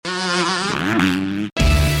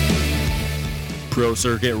Pro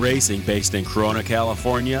Circuit Racing, based in Corona,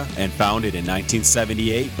 California, and founded in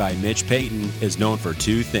 1978 by Mitch Payton, is known for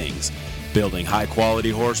two things: building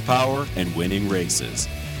high-quality horsepower and winning races.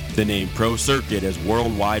 The name Pro Circuit is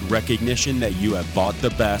worldwide recognition that you have bought the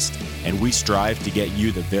best, and we strive to get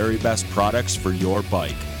you the very best products for your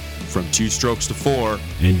bike. From 2 strokes to 4,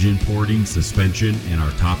 engine porting, suspension, and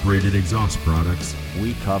our top-rated exhaust products,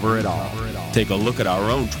 we cover it all. Take a look at our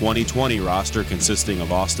own 2020 roster consisting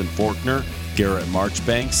of Austin Faulkner, Garrett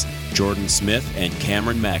Marchbanks, Jordan Smith, and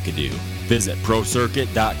Cameron McAdoo. Visit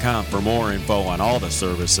ProCircuit.com for more info on all the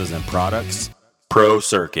services and products. Pro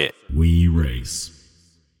Circuit. We race.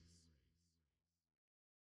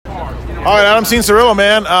 All right, Adam Cianciarillo,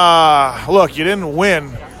 man. Look, you didn't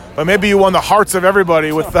win, but maybe you won the hearts of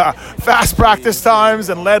everybody with fast practice times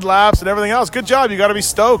and lead laps and everything else. Good job. You got to be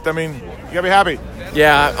stoked. I mean, you got to be happy.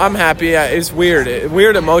 Yeah, I'm happy. It's weird.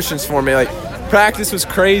 Weird emotions for me. Like, practice was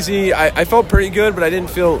crazy. I felt pretty good, but I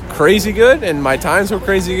didn't feel crazy good, and my times were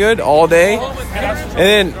crazy good all day.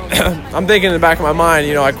 And then I'm thinking in the back of my mind,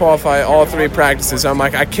 I qualify all 3 practices. I'm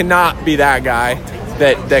like, I cannot be that guy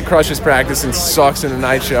that crushes practice and sucks in the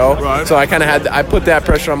night show. Right. So I kind of I put that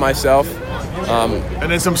pressure on myself.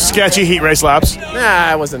 And then some sketchy heat race laps.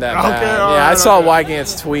 Nah, it wasn't that bad. All right, I saw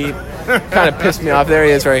Wygant's tweet. Kind of pissed me off. There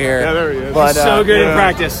he is right here. Yeah, there he is. But, so good in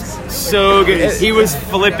practice. So good. He was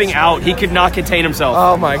flipping out. He could not contain himself.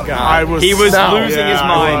 Oh, my God. He was losing his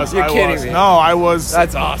mind. You're kidding me. No, I was.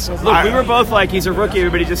 That's awesome. Look, we were both like, he's a rookie.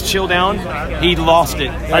 Everybody just chill down. He lost it.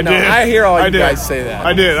 I did. I hear all you guys say that.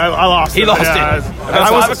 I did. I lost it. He lost it.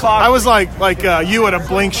 I was like you at a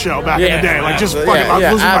Blink show back in the day. Like, just fucking,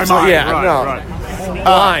 I'm losing my mind. Yeah, right.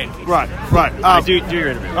 Blind. Right. Do your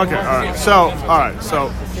interview. Okay, all right. So,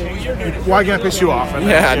 why can't I piss you off? It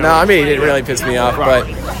didn't really piss me off. But,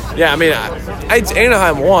 yeah, it's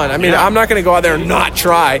Anaheim won. I'm not going to go out there and not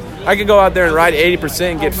try. I could go out there and ride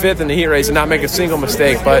 80% and get 5th in the heat race and not make a single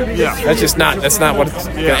mistake. But that's not what it's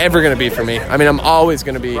ever going to be for me. I'm always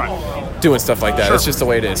going to be doing stuff like that. Sure. It's just the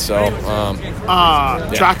way it is. So,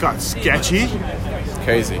 track got sketchy.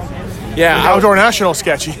 Crazy. Yeah, Outdoor National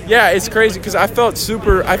sketchy. Yeah, it's crazy because I felt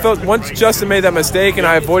once Justin made that mistake and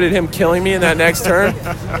I avoided him killing me in that next turn,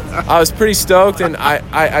 I was pretty stoked, and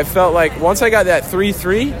I felt like once I got that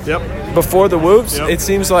 3-3 before the whoops, it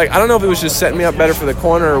seems like, I don't know if it was just setting me up better for the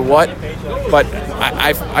corner or what, but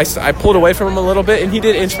I pulled away from him a little bit, and he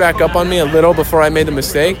did inch back up on me a little before I made the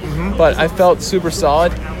mistake, but I felt super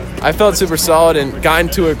solid. And got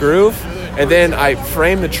into a groove. And then I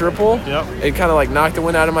framed the triple and kind of like knocked the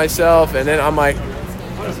wind out of myself. And then I'm like,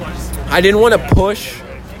 I didn't want to push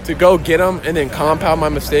to go get him and then compound my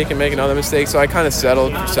mistake and make another mistake. So I kind of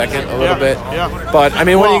settled for second a little bit. Yeah. But, what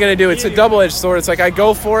are you going to do? It's a double-edged sword. It's like I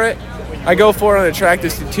go for it on a track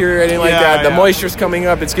that's deteriorating like that. The moisture's coming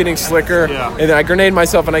up. It's getting slicker. Yeah. And then I grenade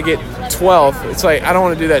myself and I get 12th. It's like I don't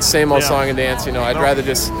want to do that same old song and dance. I'd rather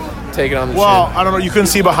just take it on the chin. I don't know. You couldn't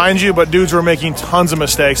see behind you, but dudes were making tons of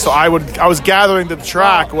mistakes. So I was gathering that the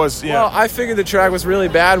track was. Well, I figured the track was really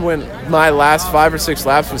bad when my last 5 or 6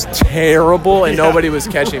 laps was terrible and nobody was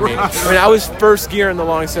catching me. I was first gear in the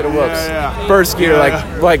long set of whoops. First gear,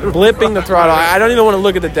 like blipping the throttle. I don't even want to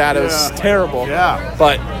look at the data. It was terrible. Yeah.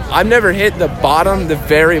 But I've never hit the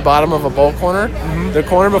very bottom of a bowl corner. The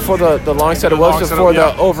corner before the long set of whoops, before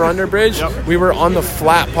the over-under bridge, we were on the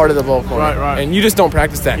flat part of the bowl corner. Right. And you just don't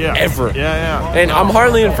practice that ever. Yeah. And I'm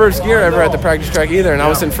hardly in first gear ever at the practice track either, and I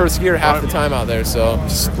was in first gear half the time out there, so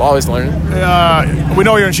just always learning. We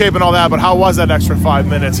know you're in shape and all that, but how was that extra 5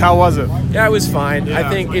 minutes? How was it? Yeah, it was fine. I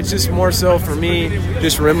think it's just more so for me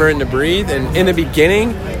just remembering to breathe, and in the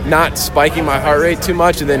beginning, not spiking my heart rate too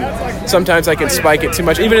much, and then sometimes I can spike it too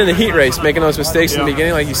much, even in the heat race, making those mistakes in the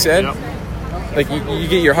beginning, like you said. Like you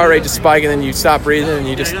get your heart rate to spike, and then you stop breathing, and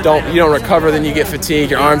you don't recover. Then you get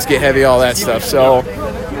fatigued, your arms get heavy, all that stuff. So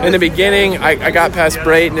in the beginning, I got past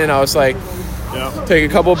Brayton, and I was like, take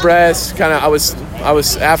a couple breaths. Kind of, I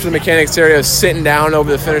was after the mechanics area, I was sitting down over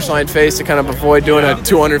the finish line face to kind of avoid doing a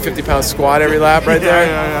 250-pound squat every lap right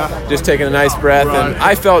there. Just taking a nice breath, and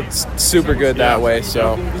I felt super good that way.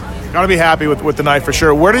 So. Got to be happy with the night for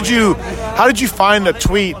sure. How did you find the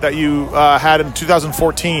tweet that you had in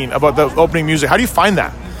 2014 about the opening music? How do you find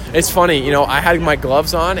that? It's funny, I had my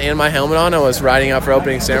gloves on and my helmet on. I was riding out for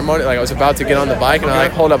opening ceremony. Like I was about to get on the bike, and I'm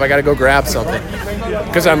like, hold up, I got to go grab something.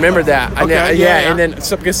 Because I remember that. And then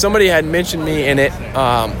because somebody had mentioned me in it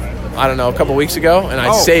I don't know, a couple weeks ago, and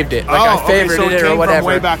I saved it. Like I favorited so it came or whatever. From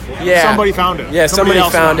way back. Yeah. Somebody found it. Yeah, somebody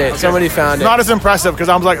else found it. Okay. Somebody found it. Not as impressive because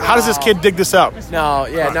I was like, how does this kid dig this up? No,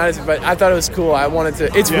 yeah, not as. But I thought it was cool. I wanted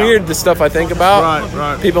to. It's weird the stuff I think about.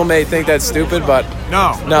 Right. People may think that's stupid, but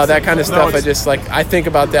no, that kind of stuff. I just like I think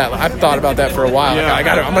about that. I've thought about that for a while. Yeah. Like,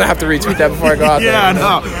 I'm gonna have to retweet that before I go out there. Yeah,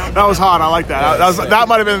 no, that was hot. I like that. That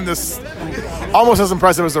might have been this almost as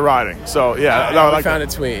impressive as the riding. So yeah, I found a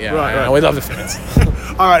tweet. Yeah, right. We love the fans.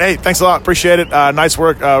 All right, hey, thanks a lot. Appreciate it. Nice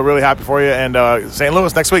work. Really happy for you. And St.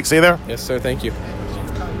 Louis next week. See you there. Yes, sir. Thank you.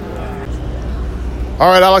 All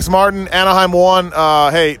right, Alex Martin, Anaheim won.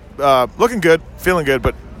 Hey, looking good, feeling good,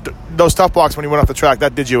 but those tough blocks when you went off the track,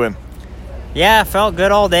 that did you in. Yeah, felt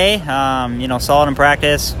good all day. Solid in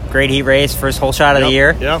practice. Great heat race. First whole shot of the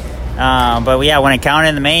year. Yeah. But yeah, when it counted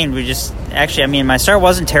in the main, my start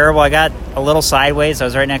wasn't terrible. I got a little sideways. I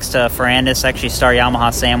was right next to Ferrandis, actually star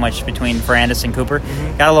Yamaha sandwich between Ferrandis and Cooper.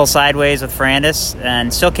 Got a little sideways with Ferrandis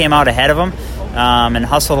and still came out ahead of him and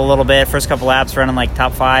hustled a little bit. First couple laps running like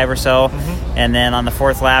top 5 or so. And then on the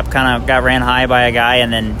 4th lap kind of got ran high by a guy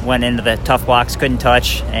and then went into the tough blocks, couldn't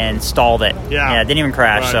touch, and stalled it. Yeah, didn't even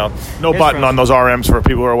crash. Right. So no button on those RMs for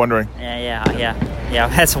people who are wondering. Yeah,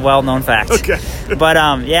 that's a well-known fact. Okay. But,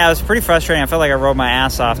 it was pretty frustrating. I felt like I rode my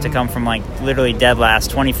ass off to come from, like, literally dead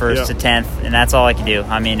last, 21st to 10th, and that's all I could do.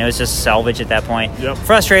 I mean, it was just salvage at that point. Yep.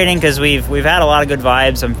 Frustrating because we've had a lot of good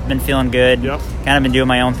vibes. I've been feeling good. Yep. Kind of been doing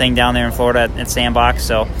my own thing down there in Florida at Sandbox.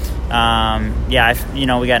 So, we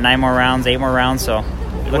got 9 more rounds, 8 more rounds, so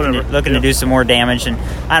looking to do some more damage. And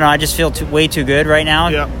I don't know, I just feel way too good right now.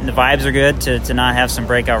 Yep. The vibes are good to not have some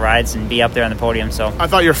breakout rides and be up there on the podium. So I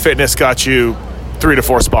thought your fitness got you 3 to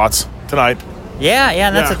 4 spots tonight. Yeah,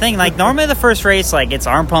 and that's the thing. Like, normally the first race, like, it's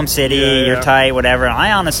arm pump city, you're tight, whatever. And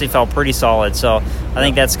I honestly felt pretty solid, so I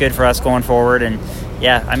think that's good for us going forward. And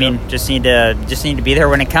just need to be there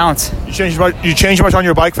when it counts. You changed much on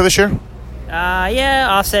your bike for this year?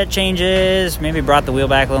 Offset changes, maybe brought the wheel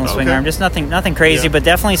back a little swing arm. Just nothing crazy, but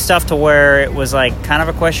definitely stuff to where it was like kind of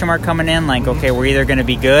a question mark coming in. Like, okay, we're either going to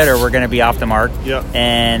be good or we're going to be off the mark. Yeah.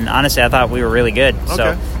 And honestly, I thought we were really good. Okay.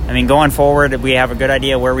 So, I mean, going forward, we have a good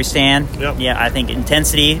idea where we stand. Yep. Yeah, I think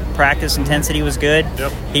practice intensity was good.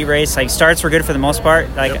 Yep. Heat race, like, starts were good for the most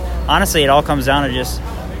part. Like, honestly, it all comes down to just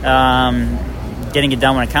getting it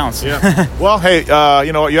done when it counts. Yeah. Well, hey,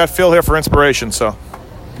 you know what? You had Phil here for inspiration, so.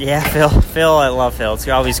 Yeah, Phil, I love Phil. It's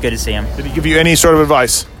always good to see him. Did he give you any sort of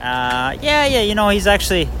advice?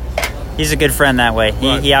 He's a good friend that way.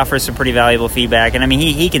 He offers some pretty valuable feedback, and I mean,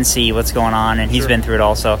 he can see what's going on, and he's been through it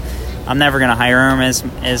all. So I'm never going to hire him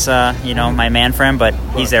as my man friend, but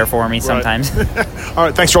he's there for me sometimes. All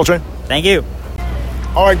right, thanks, Troll Train. Thank you.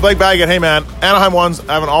 All right, Blake Baggett. Hey, man, Anaheim ones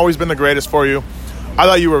haven't always been the greatest for you. I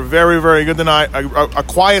thought you were very, very good tonight. A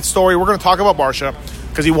quiet story. We're going to talk about Barsha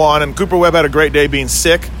because he won, and Cooper Webb had a great day being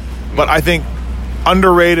sick. But I think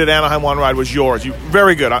underrated Anaheim one ride was yours. You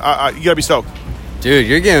very good. You got to be stoked. Dude,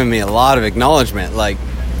 you're giving me a lot of acknowledgement. Like,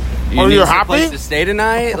 you need you're a happy? place to stay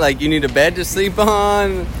tonight. Like, you need a bed to sleep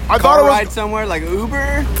on. I car thought it was ride somewhere, like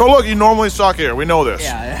Uber. Oh, look, you normally suck here. We know this.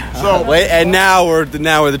 Yeah. So Wait, and now where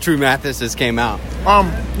the true Mathises came out.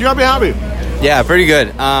 you gotta be happy. Yeah, pretty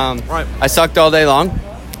good. Right. I sucked all day long.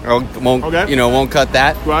 Won't cut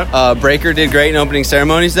that. Right. Breaker did great in opening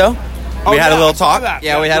ceremonies though. We had a little talk.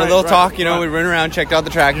 Yeah, we had a little talk. We went around, checked out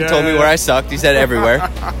the track. He told me where I sucked. He said everywhere.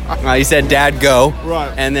 He said, "Dad, go."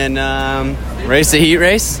 Right. And then raced the heat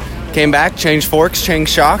race. Came back, changed forks,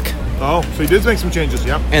 changed shock. Oh, so he did make some changes.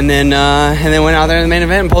 Yeah. And then went out there in the main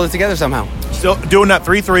event and pulled it together somehow. Still doing that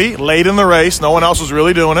 3-3 late in the race. No one else was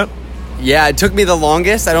really doing it. Yeah, it took me the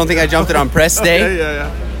longest. I don't think I jumped it on press day.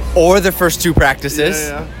 Yeah. Or the first 2 practices.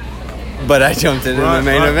 Yeah. But I jumped it in the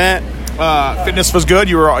main event. Fitness was good.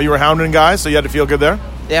 You were hounding guys, so you had to feel good there.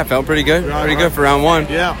 Yeah, felt pretty good. Good for round 1.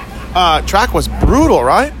 Yeah. Track was brutal,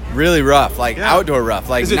 right? Really rough, outdoor rough.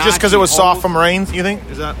 Like, is it just because it was soft from rain? You think?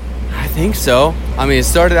 Is that? I think so. I mean, it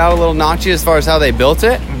started out a little notchy as far as how they built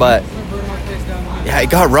it, but yeah, it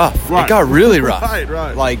got rough. Right. It got really rough.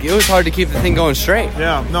 Right. Like, it was hard to keep the thing going straight.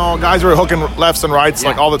 Yeah. No, guys were hooking lefts and rights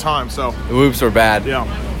like all the time. So the whoops were bad. yeah.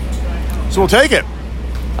 So we'll take it.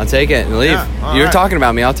 I'll take it and leave. Yeah, You're right. talking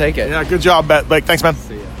about me. I'll take it. Yeah. Good job, Blake. Thanks, man.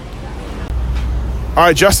 See ya. All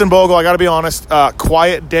right, Justin Bogle. I got to be honest.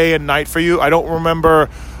 Quiet day and night for you. I don't remember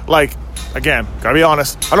Again, gotta be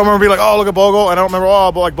honest. I don't remember being like, "Oh, look at Bogle," and I don't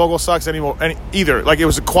remember, Bogle sucks anymore. Either. Like, it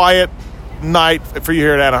was a quiet night for you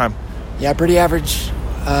here at Anaheim. Yeah, pretty average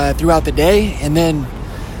throughout the day, and then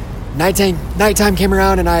nighttime came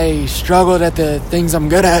around, and I struggled at the things I'm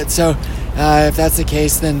good at. So, if that's the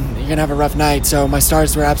case, then you're gonna have a rough night. So my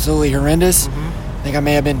starts were absolutely horrendous. I think I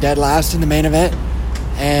may have been dead last in the main event.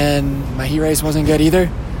 and my heat race wasn't good either.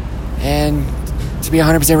 And to be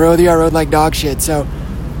 100% real with you, I rode like dog shit. So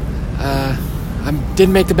I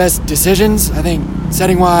didn't make the best decisions, I think,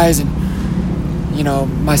 setting-wise and,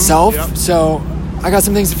 myself. Yep. So I got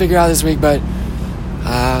some things to figure out this week, but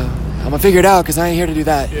I'm going to figure it out because I ain't here to do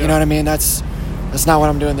that. Yeah. You know what I mean? That's not what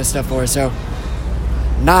I'm doing this stuff for. So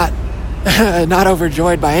not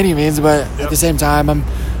overjoyed by any means, but at the same time, I'm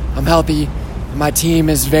healthy. My team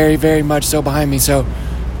is very, very much so behind me. So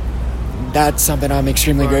that's something I'm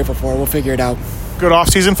extremely grateful for. We'll figure it out. Good off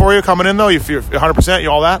season for you coming in though. You're 100%.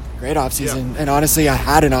 You all that? Great off season, and honestly, I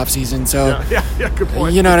had an off season. So Yeah. Good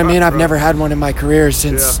point. you know what I mean. I've never had one in my career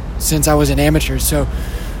since I was an amateur. So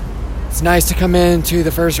it's nice to come into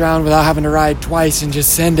the first round without having to ride twice and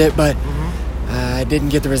just send it. But I didn't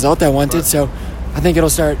get the result I wanted. So I think it'll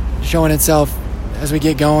start showing itself as we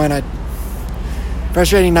get going.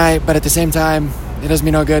 Frustrating night, but at the same time, it does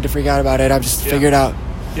me no good to freak out about it. I've just figured out.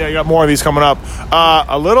 Yeah, you got more of these coming up.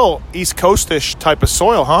 A little East Coast-ish type of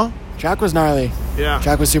soil, huh? Track was gnarly. Yeah.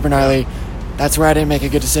 Track was super gnarly. That's where I didn't make a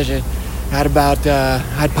good decision. I had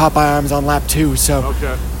Popeye arms on lap 2, so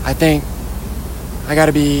I think I got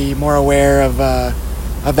to be more aware of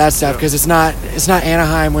that stuff because it's not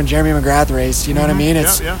Anaheim when Jeremy McGrath raced. You know what I mean?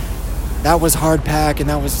 That was hard pack and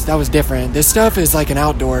that was different. This stuff is like an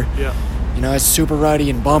outdoor. Yeah. It's super ruddy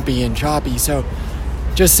and bumpy and choppy. So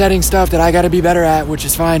just setting stuff that I got to be better at, which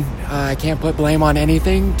is fine. I can't put blame on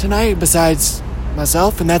anything tonight besides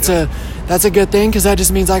myself, and that's a good thing because that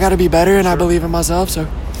just means I got to be better, and I believe in myself. So,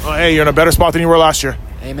 hey, you're in a better spot than you were last year.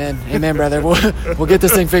 Amen, brother. We'll get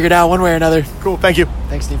this thing figured out one way or another. Cool. Thank you.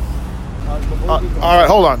 Thanks, Steve. All right,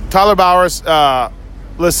 hold on. Tyler Bowers,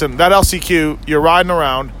 listen, that LCQ, you're riding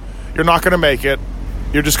around. You're not going to make it.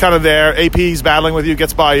 You're just kind of there. AP's battling with you,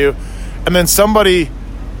 gets by you. And then somebody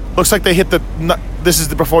looks like they hit this is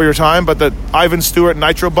before your time, but the Ivan Stewart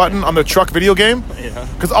nitro button on the truck video game. Yeah.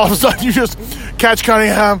 Because all of a sudden you just catch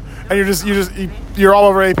Cunningham and you're all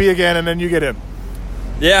over AP again, and then you get in.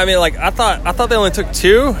 Yeah, I mean, like I thought they only took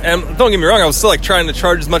 2, and don't get me wrong, I was still like trying to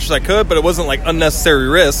charge as much as I could, but it wasn't like unnecessary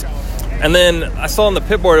risk. And then I saw on the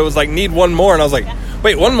pit board it was like need 1 more, and I was like,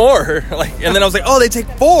 wait, 1 more? And then I was like, oh, they take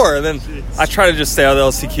 4. And then I tried to just stay out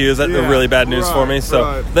of the LCQs. That's really bad news for me.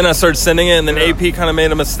 So then I started sending it, and then AP kind of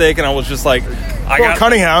made a mistake, and I was just like,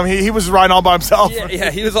 Cunningham, he was riding all by himself.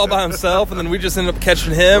 Yeah, he was all by himself, and then we just ended up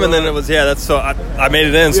catching him, and then it was I made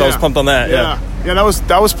it in, so I was pumped on that. Yeah,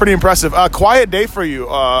 that was pretty impressive. Quiet day for you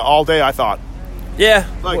all day, I thought. Yeah,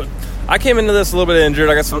 I came into this a little bit injured.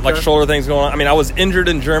 I got some shoulder things going on. I mean, I was injured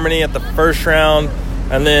in Germany at the first round,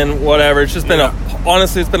 and then whatever. It's just been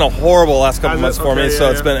honestly, it's been a horrible last couple months for me.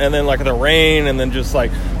 So it's been, and then like the rain, and then just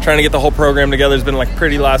like trying to get the whole program together has been like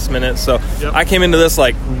pretty last minute. So I came into this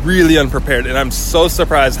like really unprepared, and I'm so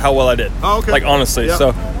surprised how well I did. Oh, okay. Like honestly. So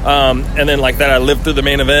and then like that, I lived through the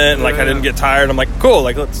main event, and like I didn't get tired. I'm like, cool.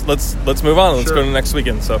 Like let's move on. Let's go to next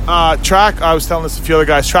weekend. So track. I was telling this to a few other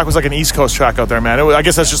guys. Track was like an East Coast track out there, man. I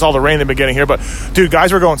guess that's just all the rain they've been getting here. But dude,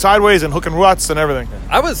 guys were going sideways and hooking ruts and everything.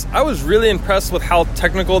 I was really impressed with how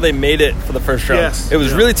technical they made it for the first round. Yes. It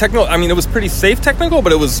was really technical. I mean, it was pretty safe technical,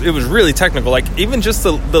 but it was really technical. Like even just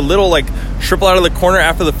the little like triple out of the corner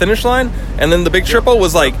after the finish line, and then the big triple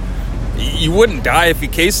was like you wouldn't die if you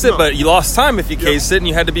cased it, but you lost time if you cased it, and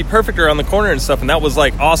you had to be perfect around the corner and stuff. And that was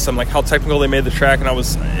like awesome, like how technical they made the track,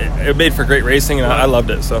 and it made for great racing, and I loved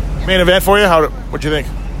it. So main event for you, what'd you think?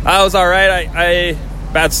 I was all right. I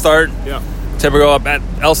bad start. Yeah. Typical. Up at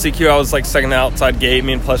LCQ, I was like second outside gate.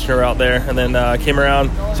 Me and Plessner were out there, and then came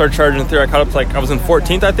around, started charging through. I caught up to I was in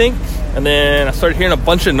 14th, I think, and then I started hearing a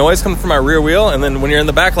bunch of noise coming from my rear wheel. And then when you're in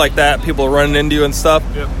the back like that, people are running into you and stuff.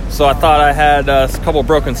 Yep. So I thought I had a couple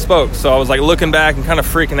broken spokes. So I was like looking back and kind of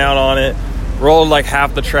freaking out on it. Rolled like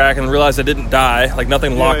half the track and realized I didn't die, like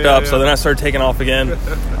nothing locked up. So then I started taking off again,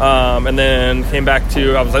 and then came back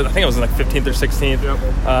to I think I was in like 15th or 16th.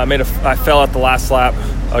 Yep. I fell at the last lap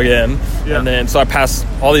again, and then so I passed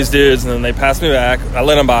all these dudes, and then they passed me back. I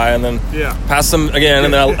let them by, and then passed them again,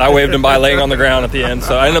 and then I waved them by, laying on the ground at the end.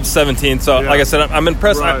 So I ended up 17th. So like I said, I'm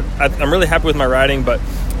impressed. Right. I'm really happy with my riding, but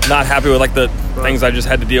not happy with like the things I just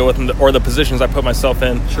had to deal with, or the positions I put myself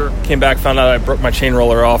in. Sure. Came back, found out I broke my chain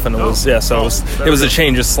roller off, and it was it was a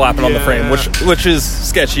chain just slapping on the frame, which is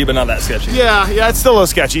sketchy, but not that sketchy. Yeah, it's still a little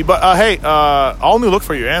sketchy. But hey, all new look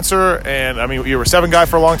for you, Answer, and I mean you were a 7 guy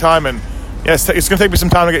for a long time, and it's going to take me some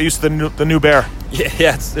time to get used to the new Bear.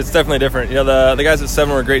 Yeah, it's definitely different. You know, the guys at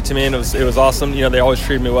 7 were great to me, and it was awesome. You know, they always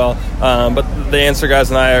treated me well. But the Answer guys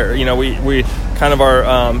and I are, you know, we kind of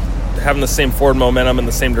are having the same forward momentum in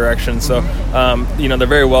the same direction. So, they're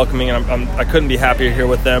very welcoming, and I couldn't be happier here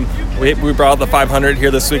with them. We brought out the 500 here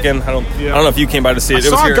this weekend. I don't know if you came by to see it. I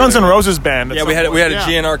saw here, Guns N' Roses band. Yeah, we had a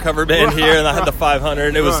GNR cover band here, and I had the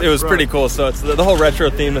 500. It was pretty cool. So it's the whole retro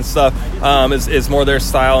theme and stuff is more their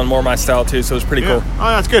style and more my style too. So it's pretty cool. Oh,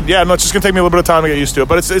 that's good. Yeah, no, it's just gonna take me a little bit of time to get used to it,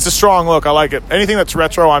 but it's a strong look. I like it. Anything that's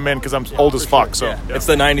retro, I'm in because I'm old as fuck. So it's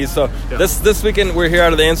the 90s. So this weekend we're here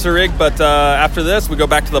out of the answer rig, but after this we go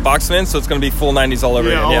back to the box fin, so it's gonna be full 90s all over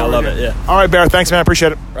again. I love it. Yeah. All right, Bear. Thanks, man.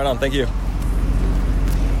 Appreciate it. Right on. Thank you.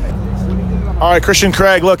 All right, Christian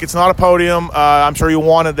Craig, look, it's not a podium. I'm sure you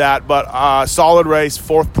wanted that, but solid race,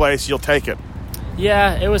 4th place, you'll take it.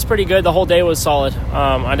 Yeah, it was pretty good. The whole day was solid.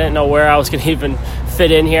 I didn't know where I was going to even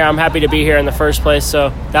fit in here. I'm happy to be here in the first place,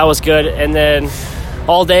 so that was good. And then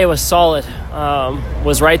all day was solid.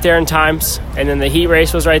 Was right there in times. And then the heat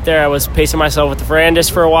race was right there. I was pacing myself with the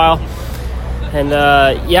Ferrandis for a while. And,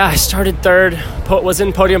 I started third, was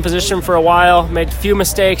in podium position for a while, made a few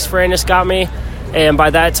mistakes. Ferrandis got me. And by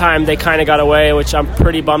that time, they kind of got away, which I'm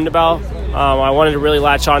pretty bummed about. I wanted to really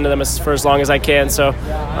latch on to them for as long as I can. So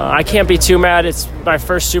I can't be too mad. It's my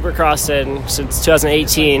first Supercross since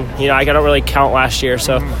 2018. I got to really count last year.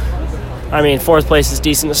 So, 4th place is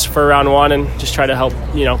decent for round 1 and just try to help,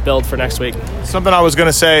 build for next week. Something I was going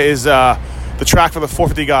to say is the track for the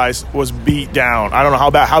 450 guys was beat down. I don't know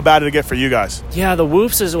how bad did it get for you guys? Yeah, the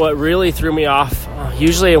whoops is what really threw me off.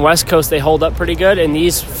 Usually in West Coast they hold up pretty good, and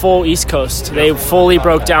these full East Coast they fully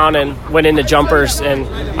broke down and went into jumpers, and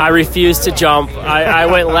I refused to jump. I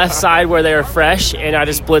went left side where they were fresh, and I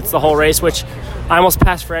just blitzed the whole race, which I almost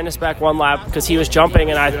passed Ferrandis back 1 lap because he was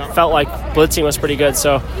jumping, and I felt like blitzing was pretty good.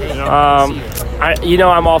 So,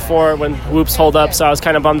 I'm all for it when whoops hold up, so I was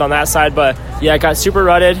kind of bummed on that side. But, yeah, I got super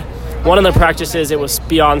rutted. One of the practices, it was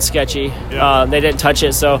beyond sketchy. They didn't touch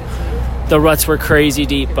it, so the ruts were crazy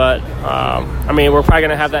deep. But, we're probably going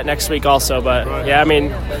to have that next week also. But,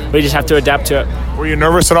 we just have to adapt to it. Were you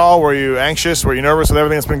nervous at all? Were you anxious? Were you nervous with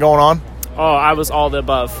everything that's been going on? Oh, I was all the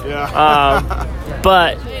above. Yeah.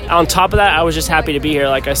 But on top of that, I was just happy to be here.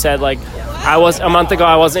 Like I said, a month ago,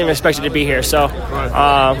 I wasn't even expected to be here. So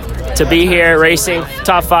to be here, racing,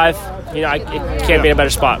 top 5, it can't be in a better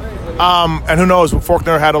spot. And who knows,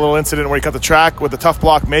 Faulkner had a little incident where he cut the track with the tough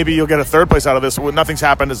block. Maybe you'll get a 3rd place out of this. Nothing's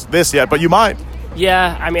happened as this yet, but you might.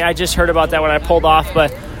 Yeah, I just heard about that when I pulled off,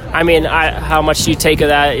 but how much do you take of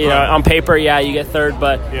that? On paper, you get 3rd,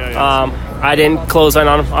 but I didn't close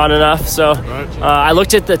on enough. So I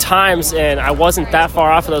looked at the times, and I wasn't that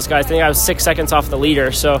far off of those guys. I think I was 6 seconds off the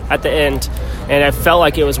leader, so at the end, and I felt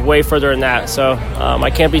like it was way further than that. So I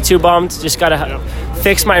can't be too bummed. Just got to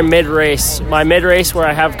fix my mid-race. My mid-race where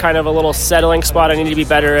I have kind of a little settling spot. I need to be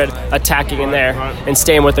better at attacking in there and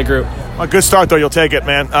staying with the group. A good start, though. You'll take it,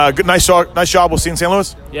 man. Nice job. We'll see you in St.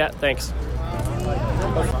 Louis. Yeah, thanks.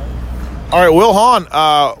 All right, Will Hahn.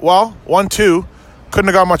 1-2. Couldn't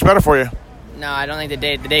have gone much better for you. No, I don't think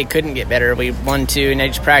the day couldn't get better. We won 2 in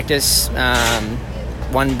edge practice,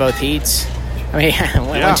 won both heats.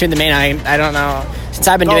 Won 2 in the main. I don't know. Since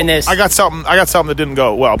I've been doing this, I got something that didn't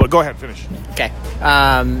go well. But go ahead, finish. Okay.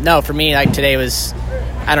 No, for me, today was,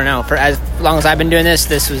 I don't know. For as long as I've been doing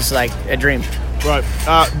this was like a dream. Right.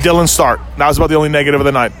 Dylan's start. That was about the only negative of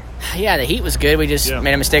the night. Yeah, the heat was good. We just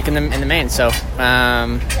made a mistake in the main. So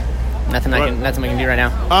nothing we can do right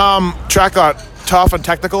now. Track got tough and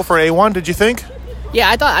technical for A1. Did you think? Yeah,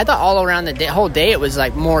 I thought all around the whole day it was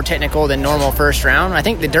more technical than normal first round. I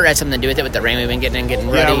think the dirt had something to do with it with the rain we've been getting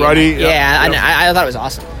ruddy. Yeah, ruddy. I thought it was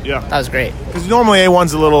awesone. Yeah, that was great. Because normally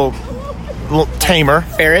A1's a little tamer,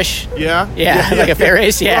 fairish. Yeah, like a fair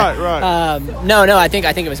race. Yeah, right. No, I think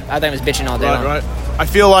it was bitching all day long. Right. I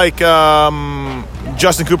feel like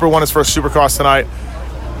Justin Cooper won his first Supercross tonight.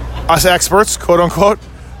 Us experts, quote unquote,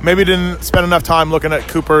 maybe didn't spend enough time looking at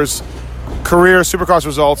Cooper's career Supercross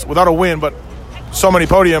results without a win, but so many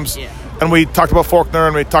podiums. Yeah. And we talked about Faulkner,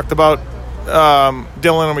 and we talked about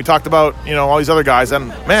Dylan, and we talked about all these other guys. And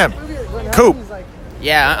man, Coop.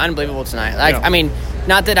 Yeah, unbelievable tonight.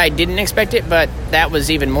 Not that I didn't expect it, but that was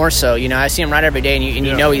even more so. I see him ride every day, and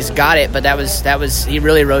you know he's got it. But that was he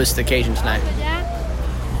really rose to the occasion tonight.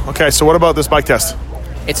 Okay, so what about this bike test?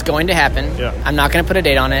 It's going to happen. Yeah. I'm not going to put a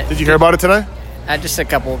date on it. Did you hear about it today? Just a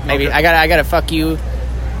couple, maybe. Okay. I got to fuck you.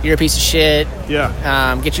 You're a piece of shit.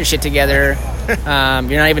 Yeah. Get your shit together. You're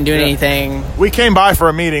not even doing anything. We came by for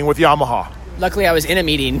a meeting with Yamaha. Luckily, I was in a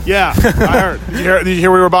meeting. Yeah, I heard. Did you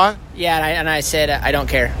hear we were by? Yeah, and I said I don't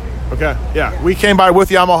care. Okay. Yeah, we came by with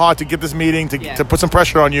Yamaha to get this meeting to put some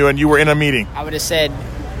pressure on you, and you were in a meeting. I would have said,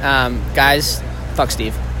 guys, fuck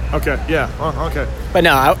Steve. Okay. Yeah. Okay. But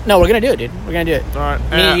no, we're gonna do it, dude. We're gonna do it. All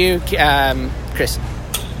right. Me, you, Chris.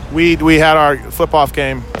 We had our flip-off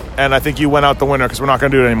game, and I think you went out the winner because we're not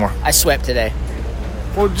going to do it anymore. I swept today.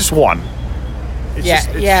 Well, just one.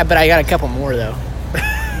 But I got a couple more, though.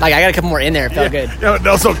 Like, I got a couple more in there. It felt good. Yeah,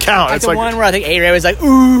 those don't count. Like it's the one where I think A-Ray was like,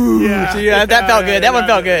 ooh. Yeah, that felt good. That one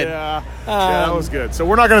felt good. Yeah, that was good. So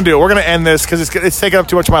we're not going to do it. We're going to end this because it's taking up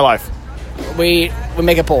too much of my life. We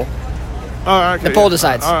make a poll. Okay, the poll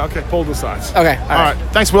decides. All right, okay, poll decides. Okay, all right.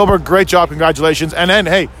 Thanks, Wilbur. Great job. Congratulations. And then,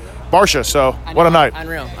 hey, Barsha, so what a night.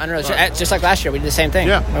 Unreal. Just like last year, we did the same thing.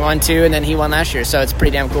 Yeah. We won 2, and then he won last year, so it's pretty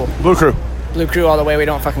damn cool. Blue Crew all the way. We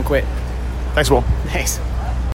don't fucking quit. Thanks, Will. Thanks.